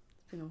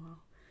 It's been a while.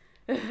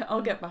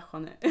 I'll get back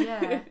on it.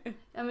 Yeah.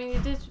 I mean, you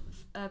did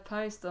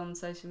post on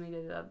social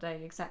media the other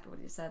day exactly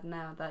what you said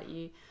now, that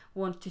you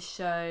want to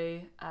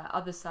show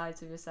other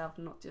sides of yourself,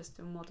 not just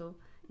a model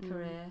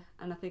career.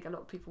 And I think a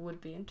lot of people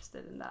would be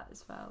interested in that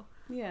as well.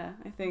 Yeah,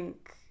 I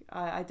think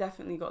I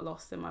definitely got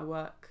lost in my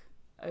work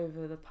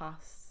over the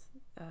past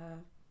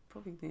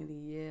probably nearly a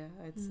year,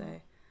 I'd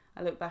say.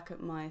 I look back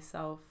at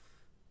myself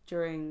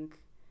during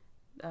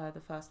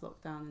the first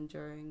lockdown and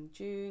during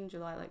June,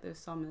 July, like those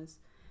summers,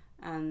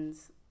 and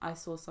I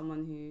saw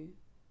someone who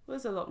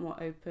was a lot more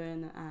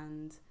open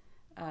and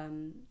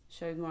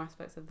showed more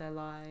aspects of their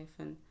life,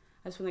 and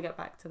I just want to get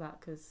back to that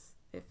because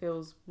it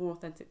feels more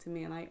authentic to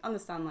me. And I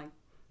understand, like,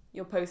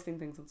 you're posting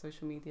things on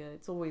social media,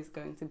 it's always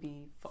going to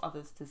be for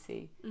others to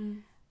see,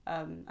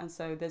 and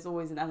so there's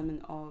always an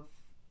element of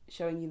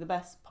showing you the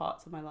best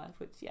parts of my life,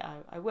 which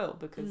I will,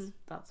 because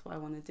that's what I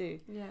want to do.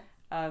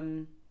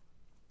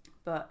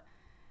 But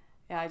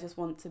yeah, I just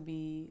want to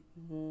be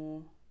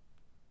more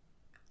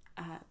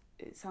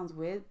it sounds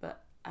weird,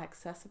 but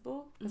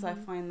accessible, because I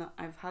find that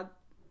I've had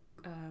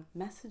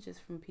messages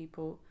from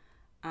people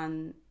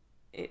and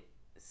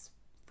it's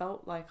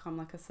felt like I'm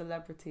like a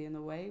celebrity in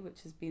a way,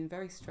 which has been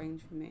very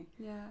strange for me.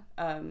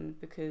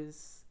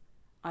 Because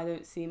I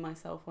don't see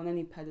myself on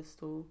any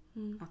pedestal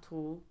at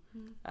all.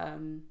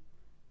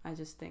 I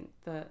just think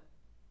that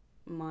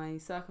my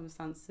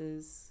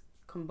circumstances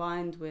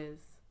combined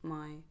with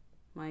my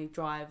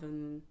drive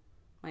and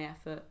my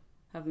effort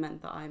have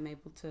meant that I'm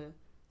able to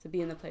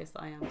be in the place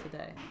that I am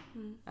today.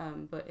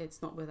 But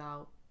it's not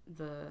without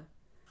the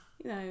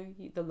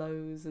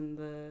lows and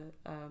the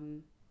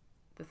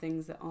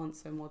things that aren't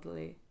so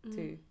modelly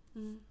too.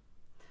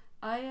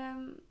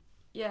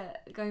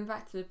 Going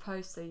back to the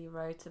post that you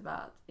wrote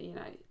about,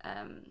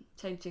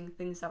 changing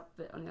things up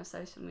a bit on your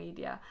social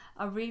media,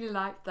 I really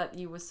liked that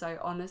you were so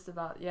honest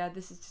about,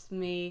 this is just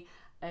me,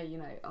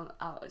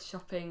 out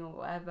shopping or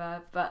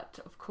whatever, but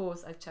of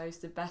course I chose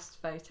the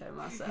best photo of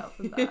myself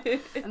and that.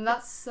 And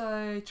that's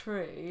so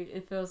true.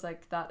 It feels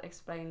like that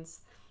explains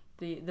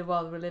the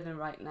world we live in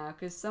right now,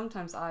 because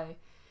sometimes I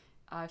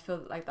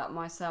feel like that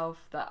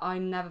myself, that I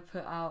never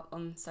put out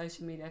on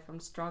social media if I'm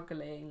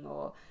struggling,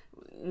 or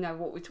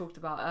what we talked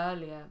about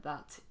earlier,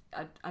 that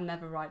I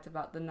never write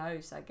about the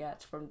no's I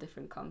get from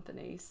different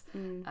companies.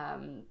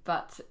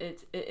 But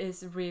it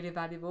is really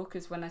valuable,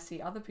 because when I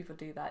see other people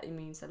do that, it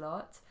means a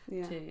lot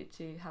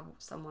to have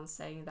someone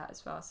saying that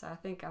as well. So I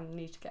think I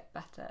need to get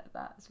better at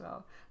that as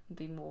well and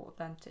be more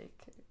authentic.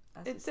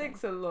 It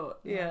takes a lot.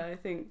 Yeah, I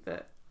think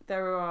that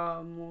there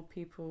are more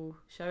people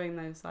showing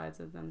those sides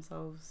of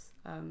themselves.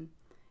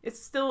 It's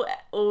still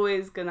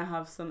always going to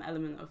have some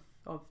element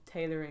of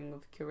tailoring,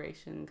 of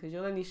curation, because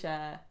you'll only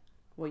share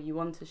what you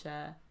want to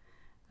share.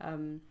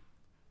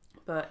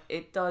 But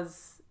it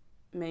does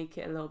make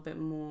it a little bit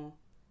more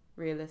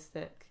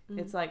realistic.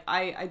 It's like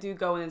I do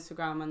go on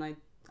Instagram, and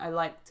I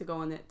like to go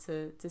on it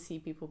to see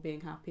people being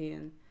happy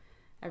and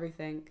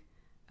everything.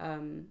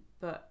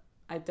 But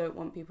I don't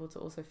want people to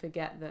also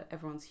forget that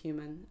everyone's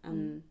human,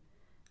 and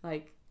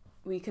like,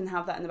 we can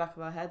have that in the back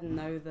of our head and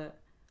know that,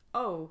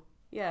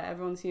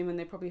 everyone's human,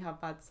 they probably have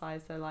bad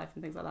sides to their life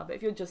and things like that. But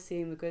if you're just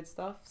seeing the good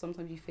stuff,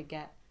 sometimes you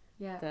forget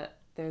that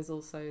there's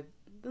also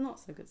the not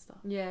so good stuff.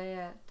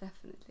 Yeah,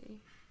 definitely.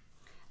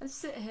 I just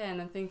sit here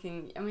and I'm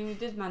thinking, I mean, you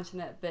did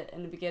mention it a bit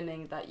in the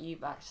beginning that you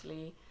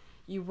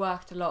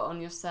worked a lot on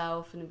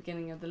yourself in the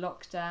beginning of the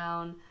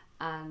lockdown,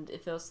 and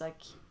it feels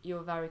like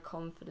you're a very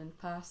confident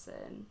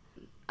person.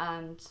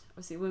 And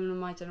obviously women of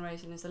my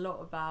generation is a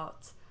lot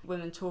about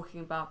women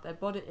talking about their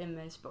body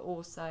image, but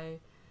also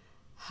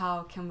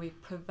how can we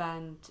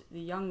prevent the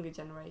younger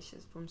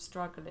generations from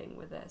struggling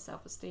with their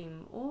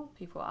self-esteem, or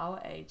people our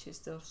age who are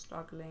still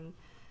struggling.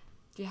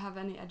 Do you have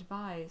any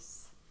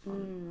advice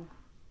on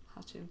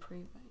how to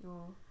improve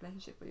your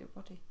relationship with your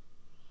body?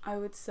 I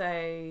would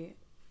say,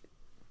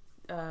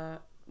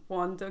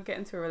 one, don't get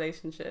into a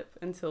relationship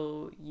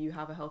until you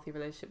have a healthy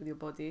relationship with your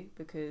body,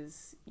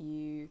 because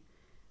you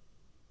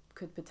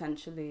could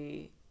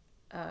potentially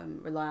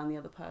rely on the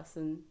other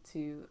person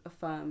to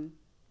affirm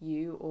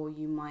you, or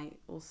you might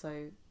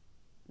also,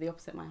 the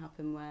opposite might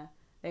happen, where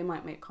they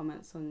might make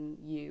comments on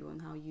you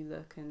and how you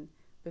look, and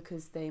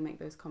because they make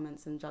those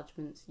comments and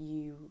judgments,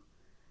 you're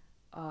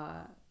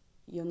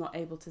not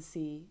able to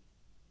see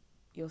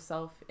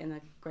yourself in a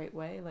great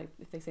way. Like,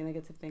 if they say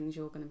negative things,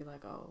 you're going to be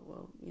like, oh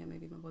well, yeah,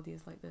 maybe my body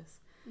is like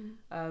this.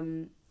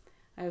 I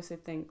also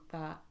think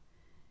that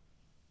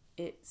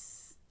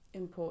it's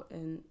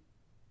important,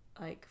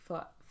 like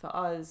for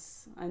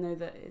us. I know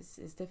that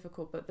it's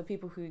difficult, but the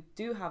people who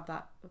do have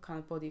that kind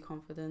of body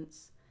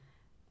confidence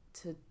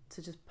to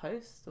just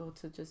post or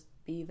to just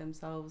be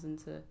themselves, and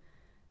to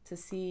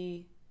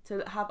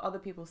have other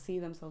people see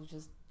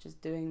themselves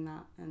just doing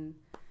that, and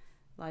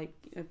like,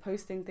 you know,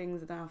 posting things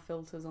that don't have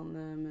filters on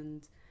them,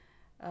 and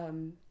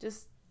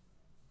just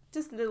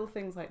little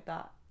things like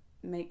that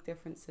make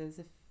differences.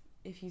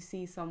 If you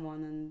see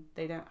someone and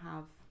they don't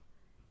have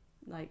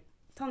like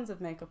tons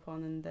of makeup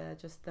on and they're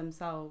just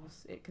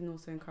themselves, it can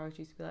also encourage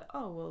you to be like,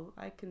 oh well,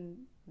 I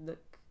can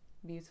look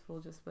beautiful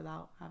just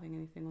without having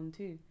anything on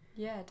too.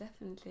 Yeah,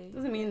 definitely.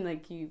 Doesn't mean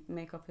like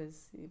makeup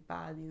is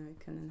bad, you know, it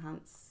can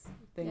enhance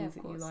things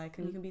that you like,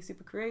 and you can be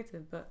super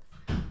creative, but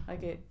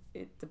like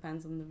it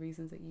depends on the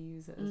reasons that you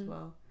use it as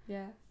well.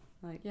 Yeah.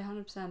 Like, yeah,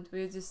 100%.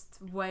 We're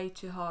just way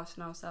too harsh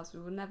on ourselves. We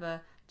will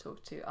never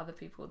talk to other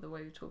people the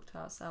way we talk to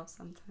ourselves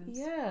sometimes.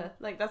 Yeah,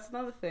 like that's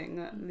another thing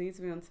that leads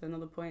me on to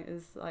another point,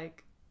 is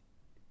like,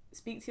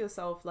 speak to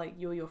yourself like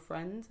you're your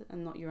friend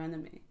and not your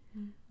enemy.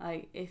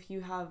 Like, if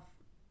you have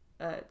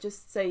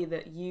just say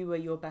that you were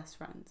your best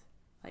friend,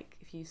 like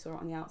if you saw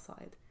it on the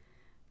outside,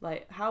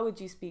 like how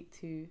would you speak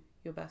to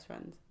your best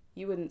friend?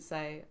 You wouldn't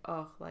say,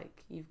 oh,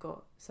 like, you've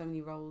got so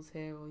many rolls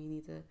here, or you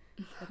need a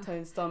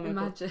toned stomach.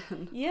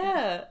 Imagine.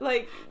 Yeah,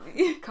 like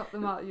cut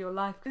them out of your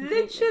life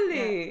completely.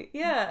 Literally,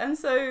 yeah. And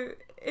so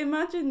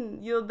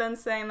imagine you're then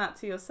saying that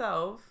to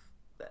yourself.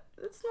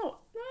 That's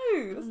not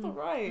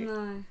right.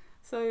 No.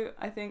 So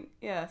I think,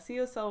 yeah, see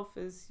yourself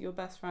as your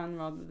best friend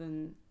rather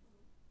than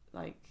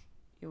like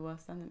your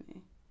worst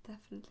enemy.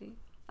 Definitely.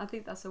 I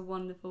think that's a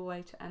wonderful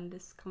way to end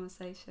this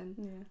conversation.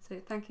 Yeah. So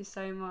thank you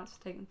so much for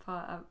taking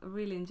part. I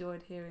really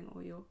enjoyed hearing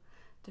all your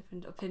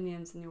different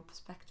opinions and your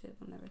perspective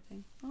on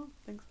everything. Oh,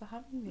 thanks for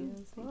having me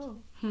as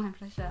well. My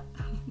pleasure.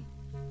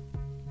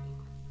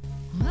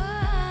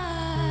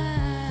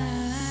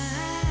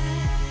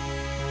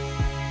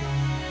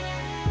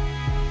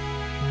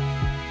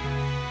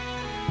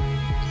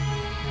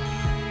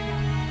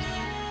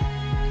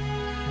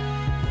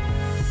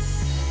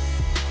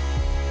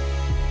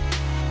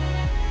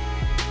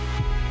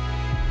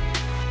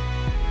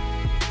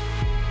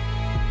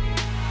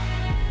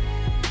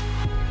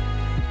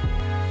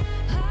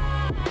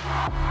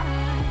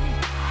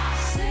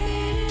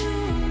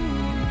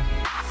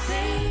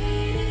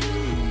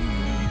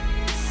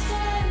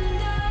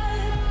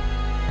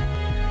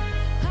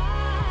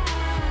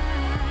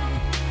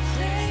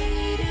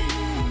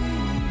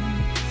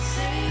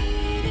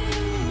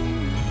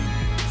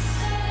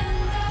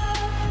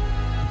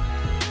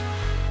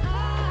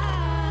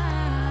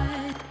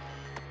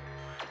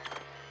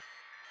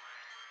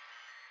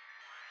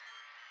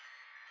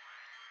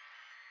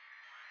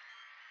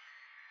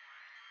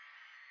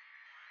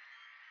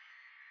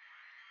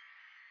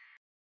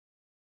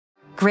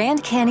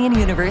 Grand Canyon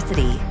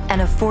University, an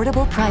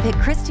affordable private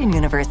Christian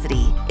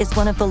university, is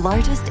one of the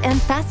largest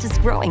and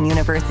fastest-growing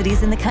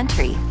universities in the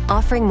country,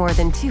 offering more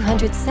than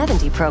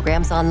 270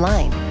 programs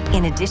online.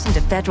 In addition to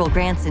federal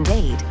grants and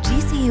aid,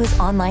 GCU's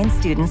online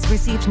students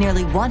received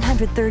nearly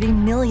 $130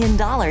 million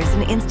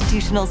in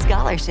institutional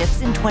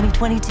scholarships in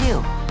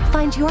 2022.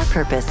 Find your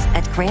purpose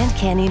at Grand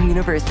Canyon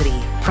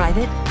University.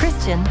 Private,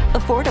 Christian,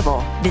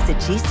 affordable. Visit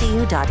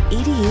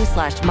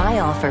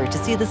gcu.edu/myoffer to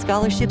see the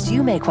scholarships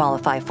you may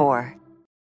qualify for.